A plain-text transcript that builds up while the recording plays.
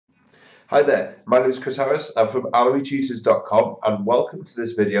Hi there, my name is Chris Harris. I'm from AlleryTutors.com and welcome to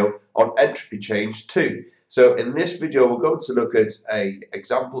this video on entropy change 2. So in this video we're going to look at an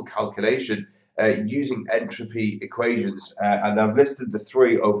example calculation using entropy equations and I've listed the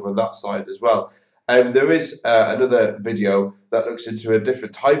three over on that side as well. There is another video that looks into a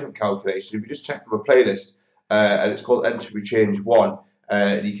different type of calculation. If you just check my playlist and it's called Entropy Change 1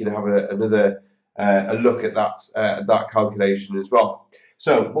 and you can have another look at that calculation as well.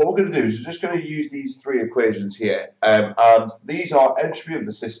 So what we're going to do is we're just going to use these three equations here, and these are entropy of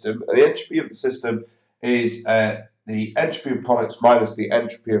the system, and the entropy of the system is the entropy of products minus the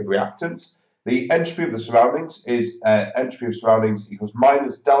entropy of reactants. The entropy of the surroundings is entropy of surroundings equals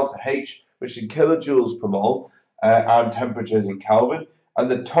minus delta H, which is in kilojoules per mole, and temperatures in Kelvin, and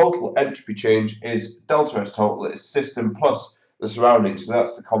the total entropy change is delta S total is system plus the surroundings, so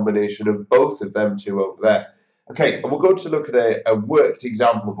that's the combination of both of them two over there. Okay, and we're going to look at a worked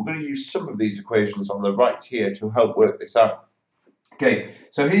example. We're going to use some of these equations on the right here to help work this out. Okay,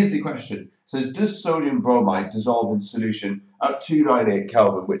 so here's the question. It says, does sodium bromide dissolve in solution at 298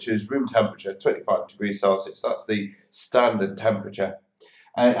 Kelvin, which is room temperature, 25 degrees Celsius. That's the standard temperature.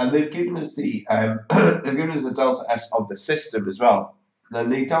 And they've given us the delta S of the system as well. Then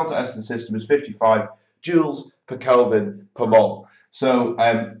the delta S of the system is 55 joules per Kelvin per mole. So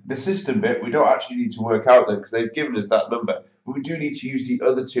the system bit, we don't actually need to work out there because they've given us that number, but we do need to use the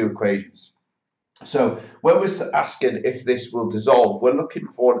other two equations. So when we're asking if this will dissolve, we're looking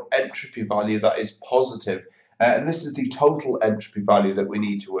for an entropy value that is positive, and this is the total entropy value that we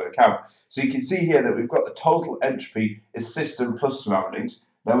need to work out. So you can see here that we've got the total entropy is system plus surroundings.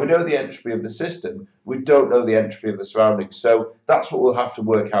 Now we know the entropy of the system, we don't know the entropy of the surroundings, so that's what we'll have to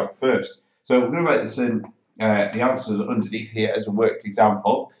work out first. So we're going to write this in. The answers are underneath here as a worked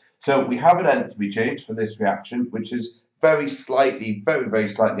example. So we have an entropy change for this reaction, which is very slightly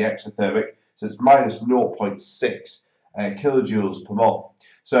exothermic. So it's minus 0.6 kilojoules per mole.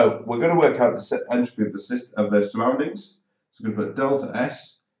 So we're going to work out the entropy of the surroundings. So we're going to put delta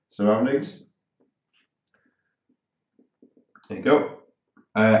S surroundings. There you go.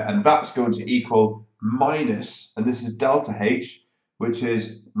 And that's going to equal minus, and this is delta H, which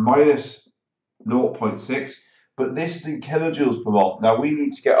is minus 0.6, but this is in kilojoules per mole. Now we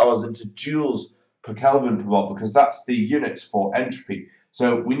need to get ours into joules per Kelvin per mole because that's the units for entropy.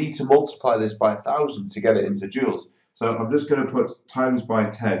 So we need to multiply this by 1,000 to get it into joules. So I'm just going to put times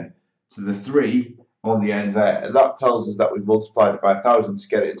by 10 to the 3 on the end there, and that tells us that we've multiplied it by 1,000 to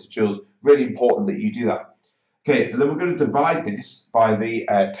get it into joules. Really important that you do that. Okay, and then we're going to divide this by the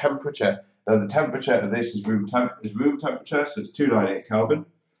temperature. Now the temperature of this is room temperature, so it's 298 Kelvin.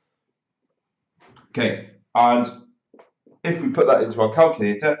 Okay, and if we put that into our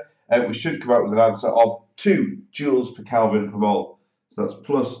calculator, we should come out with an answer of 2 joules per Kelvin per mole. So that's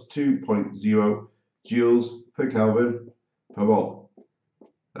plus 2.0 joules per Kelvin per mole.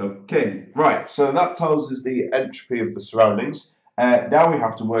 Okay, right, so that tells us the entropy of the surroundings. Now we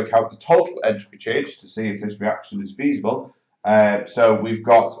have to work out the total entropy change to see if this reaction is feasible. So we've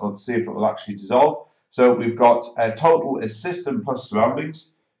got, or to see if it will actually dissolve. So we've got total is system plus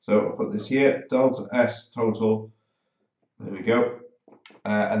surroundings. So I'll put this here, delta S total, there we go,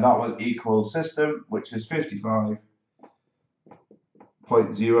 and that will equal system, which is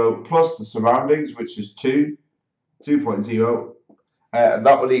 55.0, plus the surroundings, which is 2.0, and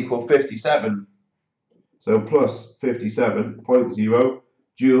that will equal 57, so plus 57.0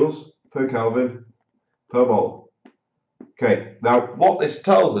 joules per Kelvin per mole. Okay, now what this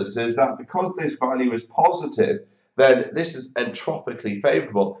tells us is that because this value is positive, then this is entropically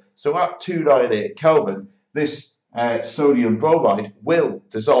favourable. So at 298 Kelvin, this sodium bromide will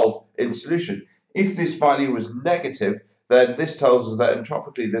dissolve in solution. If this value was negative, then this tells us that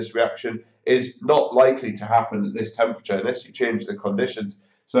entropically this reaction is not likely to happen at this temperature unless you change the conditions.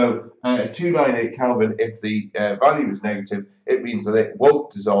 So at 298 Kelvin, if the value is negative, it means that it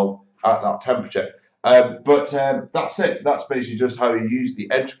won't dissolve at that temperature. But that's it. That's basically just how you use the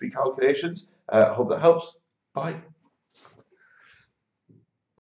entropy calculations. I hope that helps. Bye.